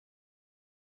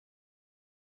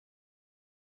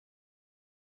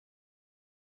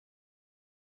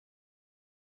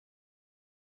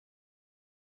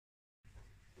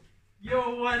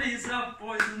Yo, what is up,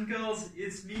 boys and girls?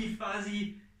 It's me,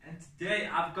 Fuzzy, and today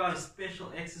I've got a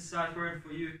special exercise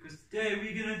for you because today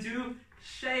we're gonna do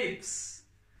shapes.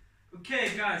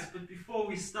 Okay, guys, but before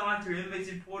we start, remember it's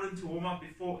important to warm up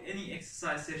before any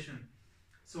exercise session.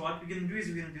 So what we're gonna do is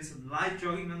we're gonna do some light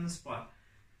jogging on the spot,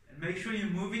 and make sure you're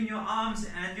moving your arms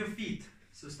and your feet.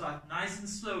 So start nice and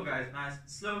slow, guys, nice and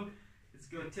slow. Let's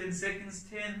go 10 seconds.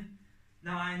 10,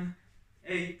 9,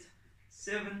 8,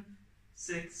 7,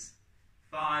 6,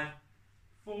 5,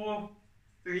 4,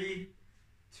 3,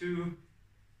 2,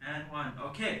 and 1.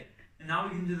 Okay, and now we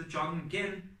can do the jogging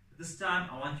again. But this time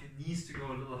I want your knees to go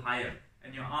a little higher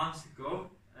and your arms to go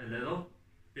a little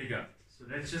bigger. So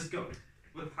let's just go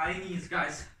with high knees,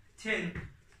 guys. 10,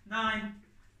 9,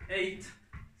 8,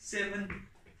 7,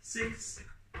 6,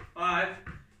 5,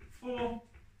 4,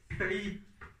 3,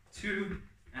 2,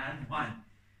 and 1.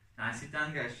 Nicely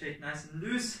done, guys. Shake nice and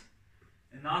loose.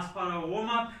 And last part of our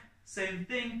warm-up, same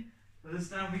thing, but this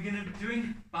time we're going to be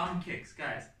doing bum kicks,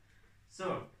 guys.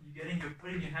 So you're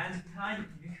putting your hands behind and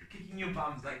you're kicking your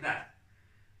bums like that.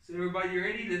 So everybody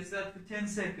ready? Let's start for 10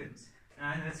 seconds.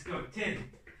 And let's go. 10,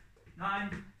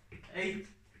 9, 8,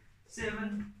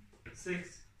 7,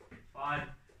 6, 5,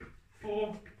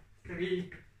 4,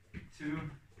 3, 2,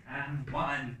 and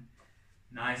 1.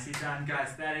 Nicely done,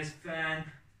 guys. That is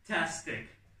fantastic.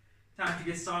 Time to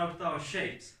get started with our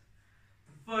shapes.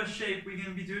 First shape we're going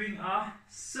to be doing are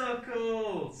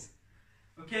circles.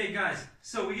 Okay, guys,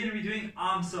 so we're going to be doing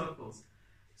arm circles.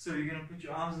 So you're going to put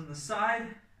your arms on the side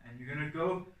and you're going to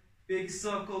go big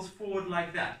circles forward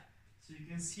like that. So you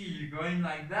can see you're going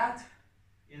like that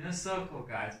in a circle,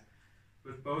 guys,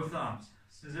 with both arms.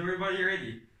 So is everybody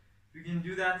ready? We can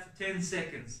do that for 10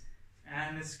 seconds.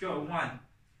 And let's go. 1,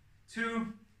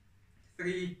 2,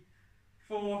 3,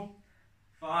 4,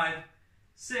 5,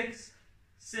 6,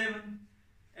 7,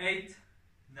 8,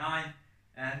 9,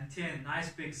 and 10. Nice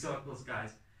big circles,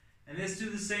 guys. And let's do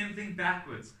the same thing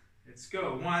backwards. Let's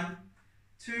go. 1,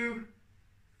 2,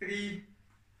 3,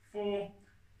 4,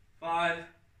 5,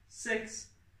 6,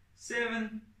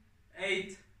 7,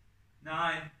 8,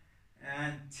 9,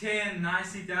 and 10.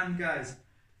 Nicely done, guys.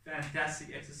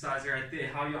 Fantastic exercise right there.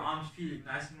 How your arms feeling?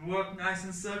 Nice and work, nice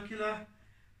and circular,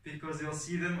 because you'll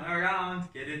see them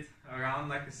around. Get it? Around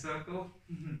like a circle.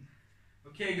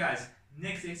 Okay, guys.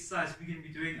 Next exercise we're going to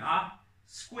be doing are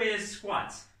square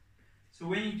squats. So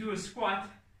when you do a squat,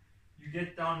 you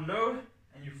get down low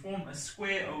and you form a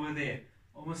square over there,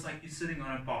 almost like you're sitting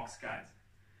on a box, guys.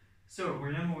 So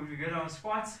remember, when we go down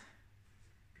squats,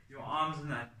 your arms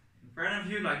in front of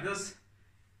you like this,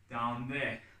 down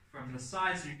there. From the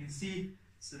side, so you can see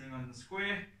sitting on the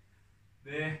square,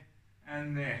 there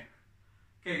and there.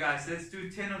 Okay, guys, let's do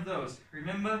 10 of those.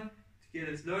 Remember, to get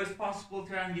as low as possible,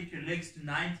 try and get your legs to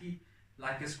 90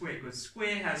 like a square, because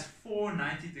square has 4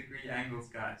 90-degree angles,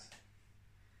 guys.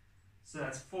 So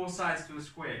that's 4 sides to a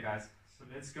square, guys. So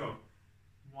let's go.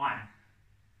 1,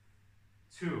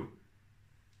 2,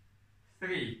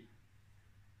 3,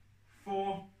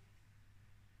 4,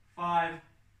 5,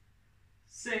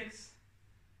 6,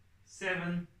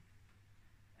 7,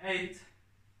 8,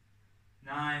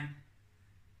 9,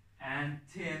 and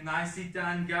 10. Nicely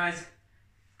done, guys.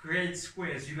 Great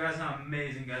squares. You guys are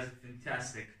amazing, guys.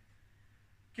 Fantastic.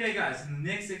 Okay, guys, the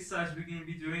next exercise we're going to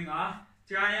be doing are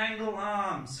triangle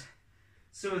arms.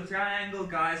 So a triangle,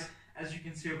 guys, as you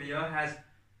can see over here, has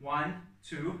 1,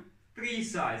 2, 3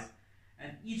 sides.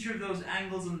 And each of those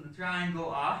angles on the triangle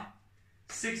are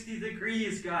 60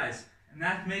 degrees, guys. And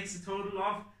that makes a total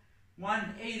of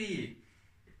 180.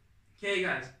 Okay,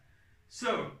 guys.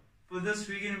 So for this,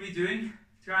 we're going to be doing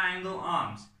triangle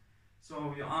arms.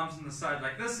 So your arms on the side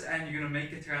like this, and you're going to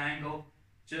make a triangle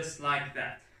just like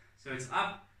that. So it's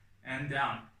up and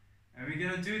down. And we're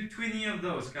going to do 20 of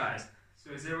those, guys. So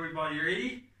is everybody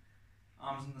ready?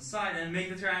 Arms on the side and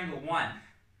make the triangle. 1,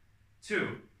 2,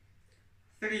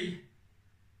 3,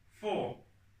 4,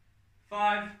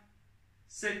 5,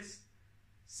 6,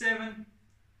 7,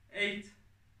 8,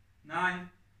 9,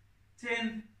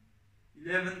 10,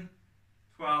 11,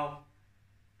 12,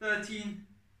 13,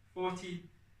 14,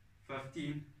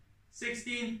 15,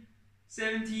 16,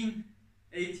 17,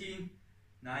 18,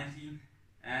 19,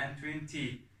 and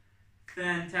 20.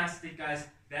 Fantastic, guys.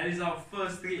 That is our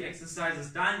first 3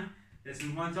 exercises done. Let's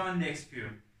move on to our next few.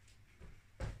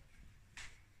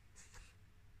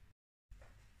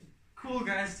 Cool,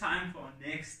 guys. Time for our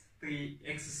next 3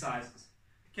 exercises.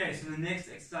 Okay, so the next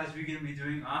exercise we're going to be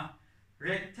doing are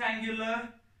rectangular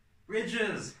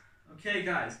bridges. Okay,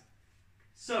 guys.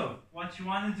 So what you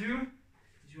want to do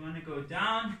is you want to go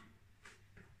down,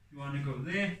 you want to go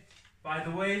there. By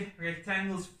the way,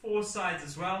 rectangles 4 sides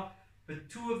as well. but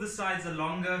 2 of the sides are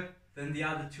longer than the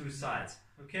other 2 sides.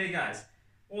 Okay guys,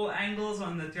 all angles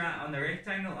on the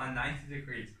rectangle are 90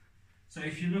 degrees. So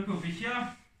if you look over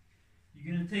here,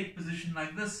 you're going to take position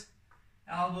like this,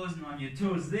 elbows and on your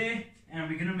toes there, and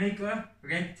we're going to make a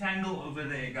rectangle over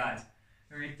there guys.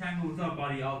 A rectangle with our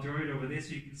body. I'll draw it over there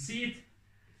so you can see it.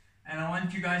 And I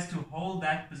want you guys to hold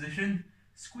that position,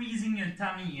 squeezing your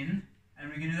tummy in, and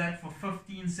we're going to do that for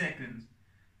 15 seconds.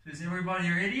 So is everybody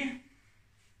ready?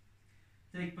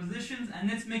 Take positions and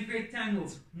let's make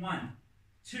rectangles. 1,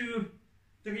 2,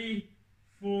 3,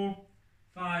 4,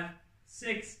 5,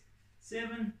 6,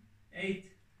 7,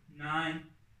 8, 9,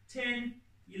 10,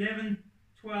 11,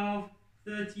 12,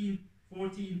 13,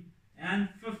 14, and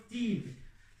 15.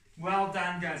 Well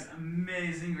done guys,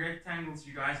 amazing rectangles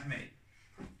you guys made.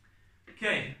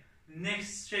 Okay, the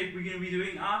next shape we're going to be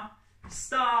doing are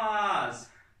stars.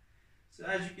 So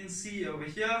as you can see over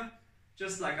here,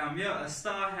 just like I'm here, a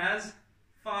star has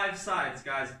 5 sides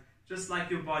guys, just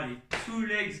like your body. 2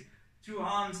 legs, 2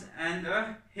 arms, and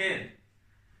a head.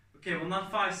 Okay, well not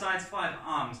 5 sides, 5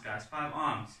 arms guys, 5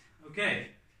 arms. Okay,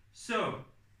 so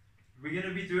we're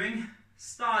going to be doing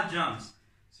star jumps.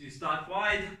 So you start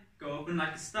wide, go open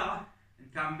like a star,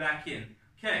 and come back in.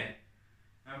 Okay,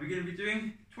 now we're going to be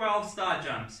doing 12 star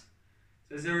jumps.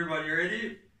 So is everybody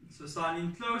ready? So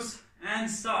starting close and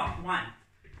start. 1,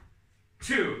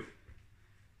 2,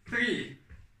 3,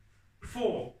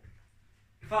 4,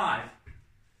 5,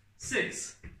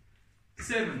 6,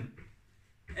 7,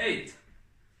 8,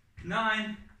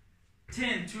 9,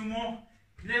 10, 2 more,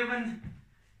 11,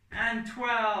 and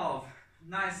 12.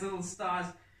 Nice little stars.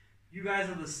 You guys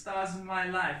are the stars of my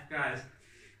life, guys.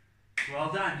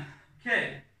 Well done.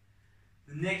 Okay,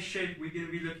 the next shape we're going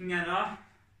to be looking at are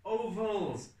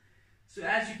ovals. So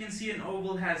as you can see, an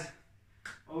oval has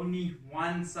only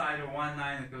one side or one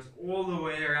line that goes all the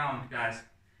way around, guys.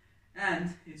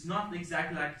 And it's not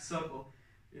exactly like a circle.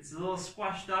 It's a little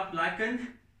squashed up like an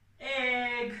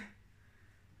egg.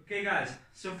 Okay guys,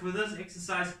 so for this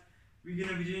exercise, we're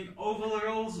going to be doing oval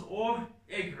rolls or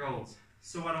egg rolls.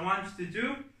 So what I want you to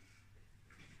do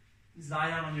is lie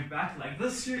down on your back like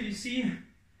this here, you see.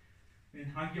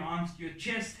 Then hug your arms to your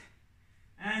chest.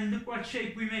 And look what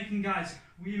shape we're making, guys.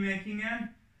 We're making an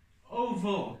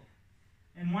oval.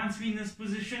 And once we're in this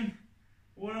position,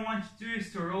 all I want you to do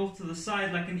is to roll to the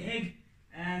side like an egg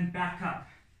and back up.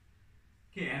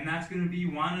 Okay, and that's going to be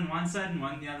 1 on one side and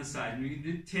 1 on the other side. And we can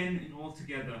do 10 in all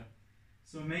together.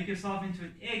 So make yourself into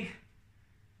an egg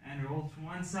and roll to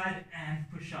one side and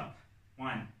push up.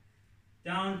 1,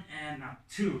 down and up.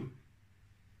 2,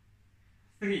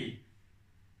 3,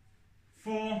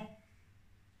 4,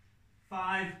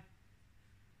 5,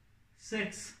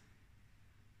 6,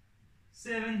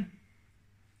 7,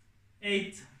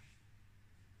 8,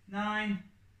 9,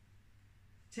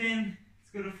 10, let's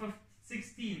go to 15,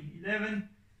 16, 11,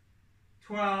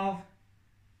 12,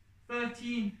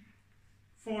 13,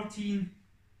 14,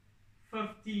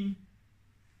 15,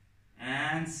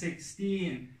 and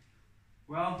 16.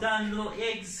 Well done, little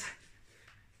eggs.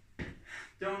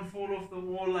 Don't fall off the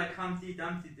wall like Humpty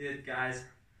Dumpty did, guys.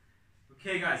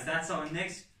 Okay, guys, that's our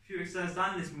next few exercises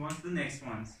done. Let's move on to the next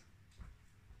ones.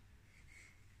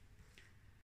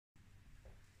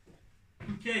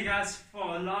 Okay, guys, for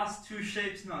our last 2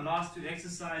 shapes and our last 2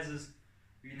 exercises,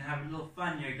 we're going to have a little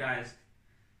fun here, guys.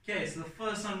 Okay, so the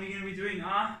first one we're going to be doing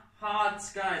are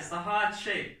hearts, guys. The heart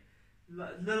shape.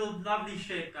 Little lovely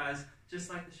shape, guys. Just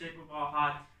like the shape of our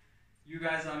heart. You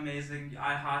guys are amazing.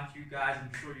 I heart you guys.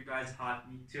 I'm sure you guys heart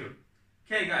me too.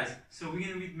 Okay, guys, so we're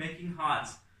going to be making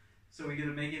hearts. So we're going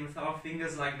to make it with our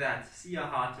fingers like that. See a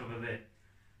heart over there.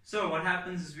 So what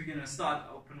happens is we're going to start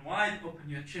open wide, open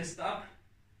your chest up,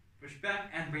 push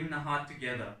back, and bring the heart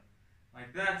together.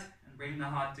 Like that, and bring the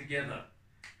heart together.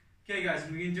 Okay, guys,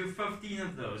 we're going to do 15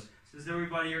 of those. So is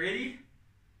everybody ready?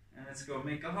 And let's go.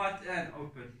 Make a heart and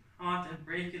open. Heart and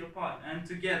break it apart. And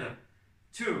together.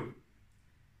 2,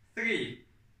 3,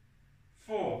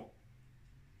 4,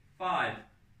 5,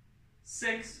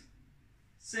 6,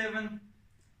 7,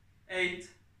 8,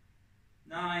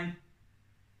 9,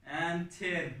 and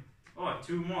 10. Oh,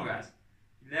 2 more, guys.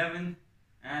 11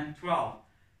 and 12.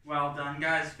 Well done,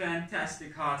 guys.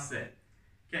 Fantastic hearts there.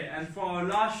 Okay, and for our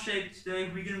last shape today,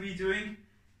 we're going to be doing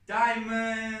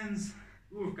diamonds.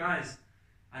 Ooh, guys,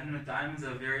 I know diamonds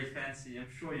are very fancy. I'm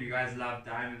sure you guys love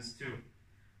diamonds too.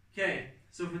 Okay,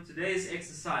 so for today's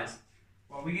exercise,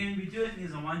 what we're going to be doing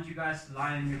is I want you guys to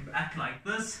lie on your back like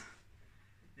this.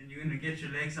 Then you're going to get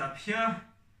your legs up here.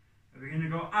 And we're going to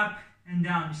go up and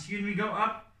down. You see when we go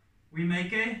up, we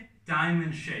make a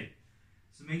diamond shape.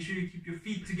 So make sure you keep your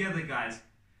feet together, guys.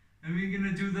 And we're going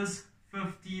to do this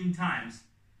 15 times.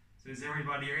 So is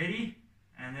everybody ready?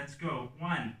 And let's go.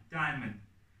 1, diamond,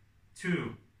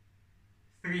 2,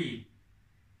 3,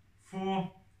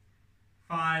 4,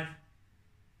 5,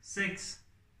 6,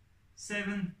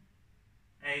 7,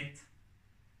 8,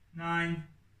 9,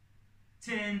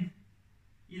 10,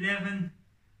 11,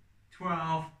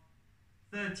 12,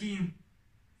 13,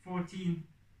 14,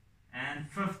 and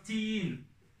 15.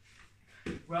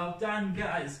 Well done,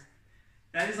 guys.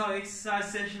 That is our exercise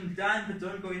session done, but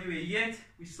don't go anywhere yet.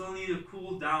 We still need to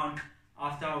cool down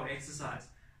after our exercise.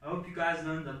 I hope you guys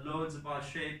learned loads about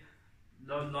shape,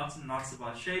 lots and lots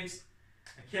about shapes.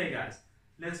 Okay, guys,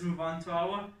 let's move on to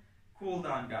our cool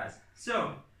down, guys.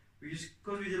 So,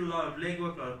 because we did a lot of leg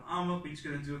work, a lot of arm work, we're just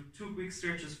going to do 2 quick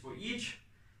stretches for each.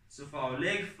 So for our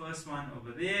leg, first one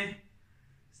over there,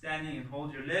 standing and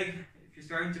hold your leg. If you're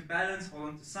starting to balance, hold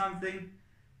on to something,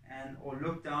 or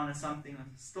look down at something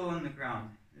still on the ground.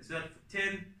 Is that for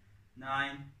 10,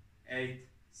 9, 8,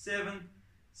 7,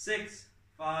 6,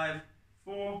 5,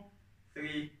 4,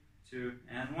 3, 2,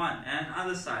 and 1. And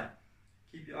other side.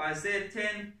 Keep your eyes there.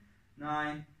 10,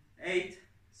 9, 8,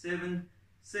 7,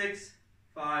 6,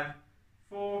 5,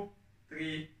 4,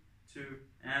 3, 2,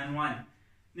 and 1.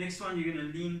 Next one, you're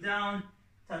going to lean down,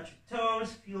 touch your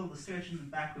toes, feel the stretch in the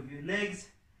back of your legs.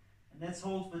 And let's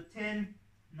hold for 10,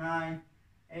 9,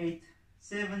 8,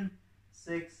 7,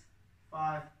 6,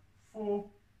 5, 4,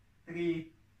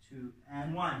 3, 2,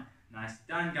 and 1. Nice,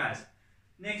 done, guys.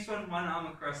 Next one arm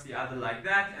across the other like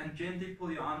that, and gently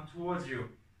pull your arm towards you.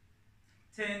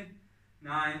 10,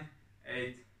 9,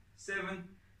 8, 7,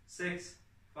 6,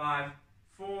 5,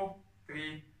 4,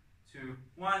 3, 2,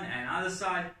 1. And other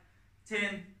side.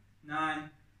 10, 9,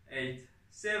 8,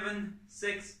 7,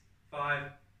 6, 5,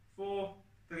 4,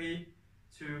 3,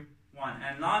 2, 1.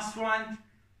 And last one.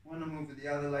 Want to move to the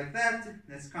other like that.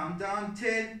 Let's count down.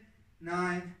 10,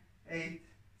 9, 8,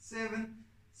 7,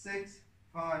 6,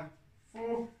 5,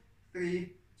 4,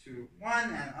 3, 2,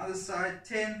 1. And other side.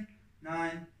 10,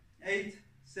 9, 8,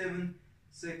 7,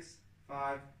 6,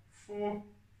 5, 4,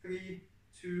 3,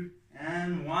 2,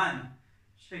 and 1.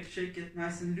 Shake it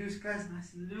nice and loose, guys.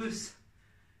 Nice and loose.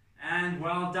 And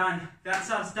well done. That's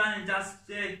us done and dusted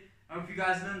today. I hope you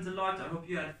guys learned a lot. I hope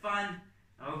you had fun.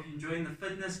 I hope you're enjoying the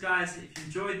fitness, guys. If you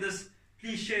enjoyed this,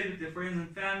 please share it with your friends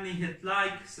and family. Hit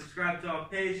like, subscribe to our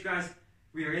page, guys.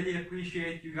 We really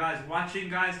appreciate you guys watching,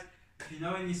 guys. If you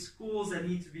know any schools that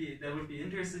would be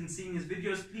interested in seeing these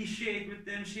videos, please share it with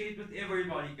them. Share it with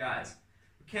everybody, guys.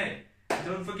 Okay.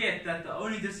 Don't forget that the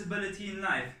only disability in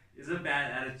life is a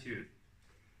bad attitude.